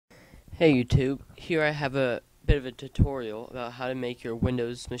Hey YouTube, here I have a bit of a tutorial about how to make your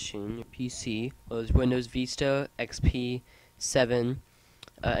Windows machine, your PC, whether it's Windows Vista, XP, 7,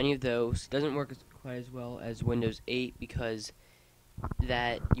 any of those. Doesn't work quite as well as Windows 8 because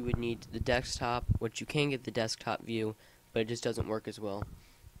that you would need the desktop, which you can get the desktop view, but it just doesn't work as well.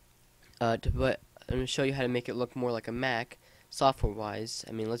 I'm going to show you how to make it look more like a Mac, software-wise.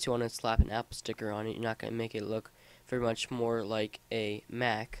 I mean, unless you want to slap an Apple sticker on it, you're not going to make it look very much more like a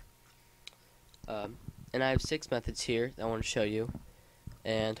Mac. And I have 6 methods here that I want to show you,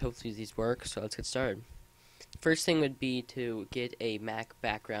 and hopefully these work, so let's get started. First thing would be to get a Mac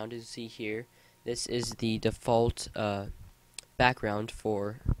background. As you see here, this is the default background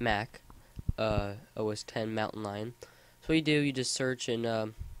for Mac OS 10 Mountain Lion. So what you do, you just search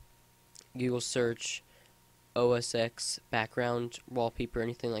in Google search OS X background, wallpaper,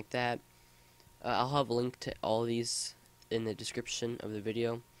 anything like that. I'll have a link to all of these in the description of the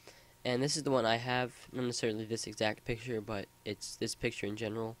video. And this is the one I have, not necessarily this exact picture, but it's this picture in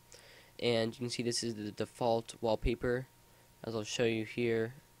general. And you can see this is the default wallpaper, as I'll show you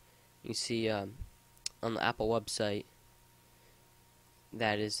here. You see on the Apple website,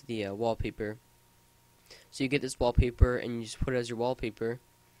 that is the wallpaper. So you get this wallpaper and you just put it as your wallpaper,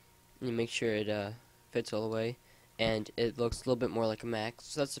 and you make sure it fits all the way, and it looks a little bit more like a Mac.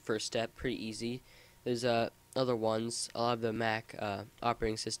 So that's the first step, pretty easy. There's other ones. A lot of the Mac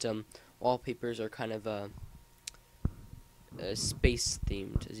operating system wallpapers are kind of space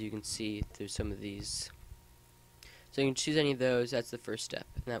themed, as you can see through some of these. So you can choose any of those. That's the first step,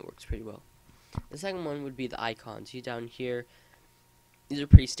 and that works pretty well. The second one would be the icons. See down here, these are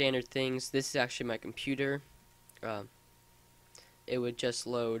pretty standard things. This is actually my computer. It would just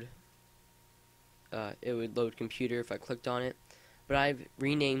load. It would load computer if I clicked on it, but I've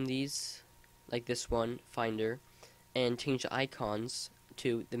renamed these, like this one, Finder, and change the icons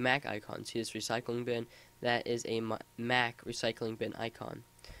to the Mac icon. See this recycling bin? That is a Mac recycling bin icon.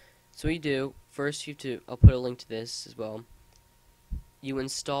 So what you do, first you have to, I'll put a link to this as well. You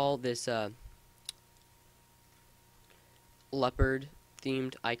install this leopard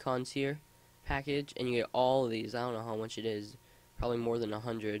themed icons here package, and you get all of these. I don't know how much it is, probably more than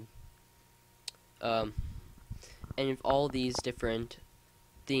 100. And you have all these different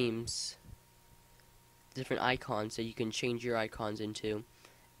themes, different icons that you can change your icons into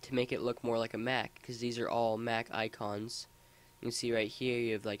to make it look more like a Mac, because these are all Mac icons. You can see right here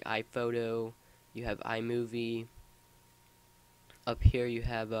you have like iPhoto, you have iMovie. Up here you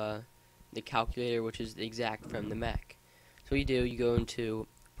have the calculator, which is the exact from the Mac. So what you do, you go into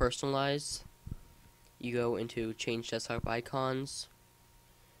personalize, you go into change desktop icons,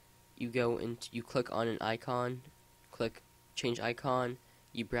 you go into, you click on an icon, click change icon,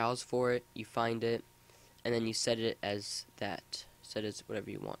 you browse for it, you find it, and then you set it as that. Set it as whatever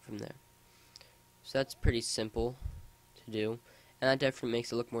you want from there. So that's pretty simple to do, and that definitely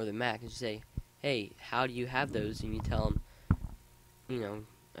makes it look more than Mac. You say, hey, how do you have those? And you tell them, you know,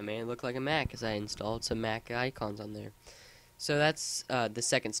 I made it look like a Mac because I installed some Mac icons on there. So that's the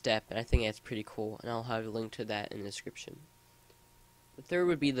second step, and I think that's pretty cool, and I'll have a link to that in the description. The third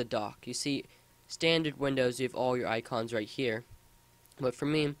would be the dock. You see, standard Windows, you have all your icons right here, but for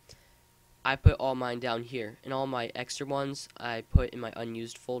me, I put all mine down here, and all my extra ones I put in my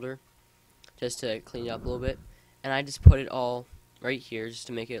unused folder just to clean it up a little bit, and I just put it all right here just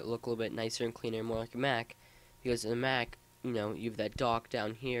to make it look a little bit nicer and cleaner, more like a Mac, because in a Mac, you know, you have that dock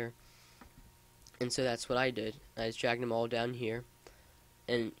down here, and so that's what I did. I just dragged them all down here,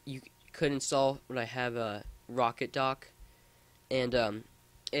 and you could install what I have, a Rocket dock, and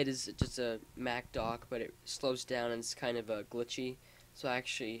it is just a Mac dock, but it slows down and it's kind of glitchy. So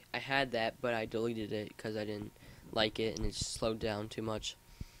actually, I had that, but I deleted it because I didn't like it and it just slowed down too much.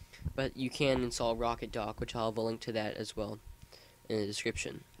 But you can install Rocket Dock, which I'll have a link to that as well in the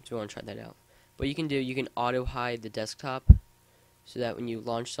description if you want to try that out. What you can do, you can auto hide the desktop so that when you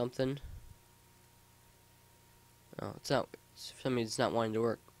launch something, it's not, for some reason it's not wanting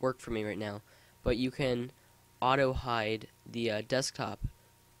to work for me right now. But you can auto hide the desktop,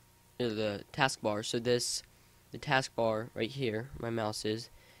 or the taskbar. So the taskbar right here, my mouse is,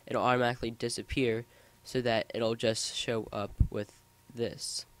 it'll automatically disappear so that it'll just show up with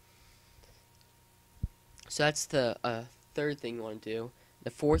this. So that's the third thing you want to do. The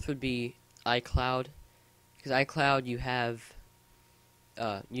fourth would be iCloud, because iCloud you have,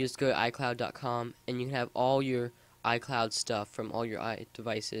 you just go to iCloud.com and you can have all your iCloud stuff from all your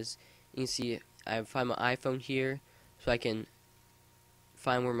devices. You can see I find my iPhone here, so I can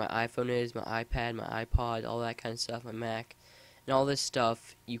find where my iPhone is, my iPad, my iPod, all that kind of stuff, my Mac, and all this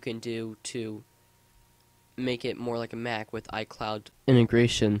stuff you can do to make it more like a Mac with iCloud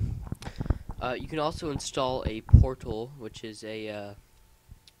integration. You can also install a portal, which is a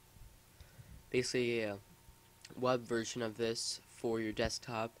basically a web version of this for your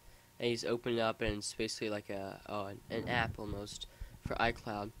desktop, and you just open it up, and it's basically like an app almost for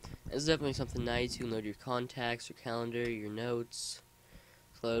iCloud. It's definitely something nice. You can load your contacts, your calendar, your notes.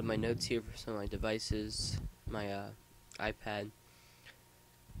 Let's load my notes here for some of my devices, my iPad.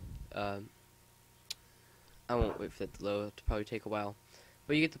 I won't wait for that to load. It'll probably take a while.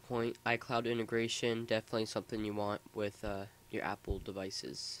 But you get the point. iCloud integration, definitely something you want with your Apple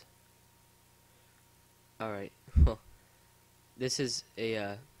devices. Alright, well, this is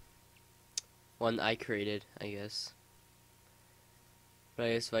a one I created, I guess. But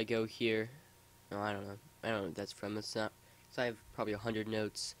I guess if I go here, no, I don't know what that's from. It's not, so I have probably 100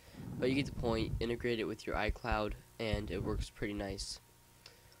 notes. But you get the point. Integrate it with your iCloud, and it works pretty nice.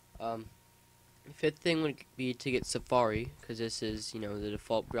 The fifth thing would be to get Safari, because this is, the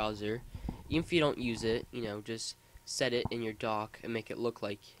default browser. Even if you don't use it, just set it in your dock and make it look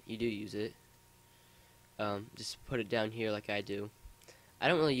like you do use it. Just put it down here like I do. I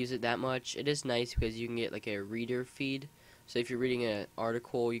don't really use it that much. It is nice because you can get like a reader feed. So if you're reading an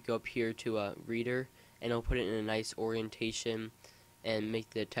article, you go up here to a reader, and it'll put it in a nice orientation and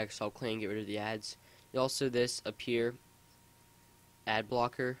make the text all clean, get rid of the ads. Also, this up here, ad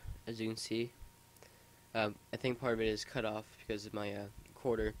blocker, as you can see. I think part of it is cut off because of my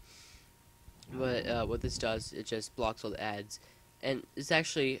recorder. But what this does, it just blocks all the ads. And it's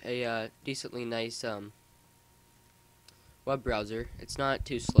actually a decently nice web browser. It's not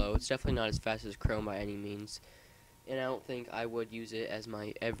too slow. It's definitely not as fast as Chrome by any means. And I don't think I would use it as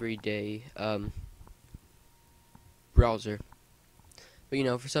my everyday browser.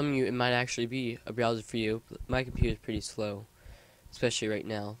 But for some of you, it might actually be a browser for you. My computer is pretty slow, especially right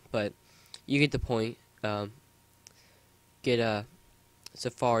now. But you get the point. Get a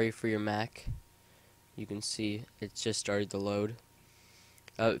Safari for your Mac. You can see it's just started to load.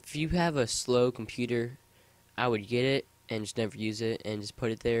 If you have a slow computer, I would get it and just never use it and just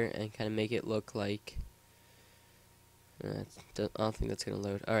put it there and kind of make it look like I don't think that's gonna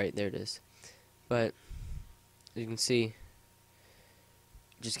load. Alright, there it is. But as you can see,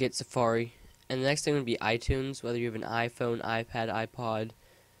 just get Safari, and the next thing would be iTunes. Whether you have an iPhone, iPad, iPod,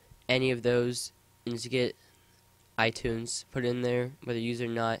 any of those, and just get iTunes, put it in there, whether you use it or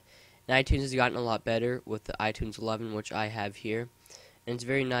not. And iTunes has gotten a lot better with the iTunes 11, which I have here, and it's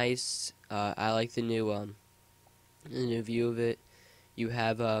very nice. I like the new view of it. You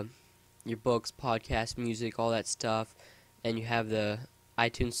have your books, podcasts, music, all that stuff, and you have the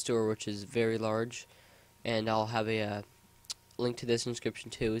iTunes store, which is very large. And I'll have a link to this in the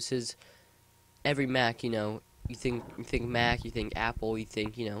description too. This is every Mac. You think Mac, you think Apple, you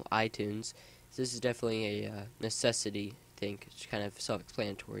think iTunes. So this is definitely a necessity. I think it's kind of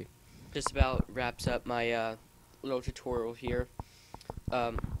self-explanatory. Just about wraps up my little tutorial here.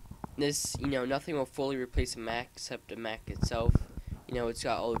 This, nothing will fully replace a Mac except a Mac itself. It's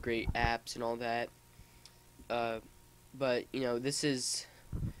got all the great apps and all that. But this is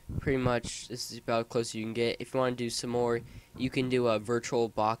pretty much, this is about as close as you can get. If you want to do some more, you can do virtual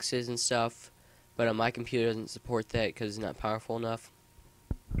boxes and stuff. But my computer doesn't support that because it's not powerful enough.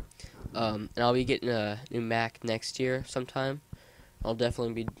 And I'll be getting a new Mac next year sometime. I'll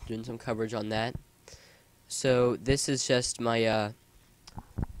definitely be doing some coverage on that. So this is just my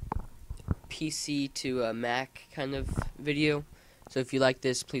PC to Mac kind of video. So if you like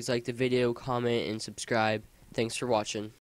this, please like the video, comment, and subscribe. Thanks for watching.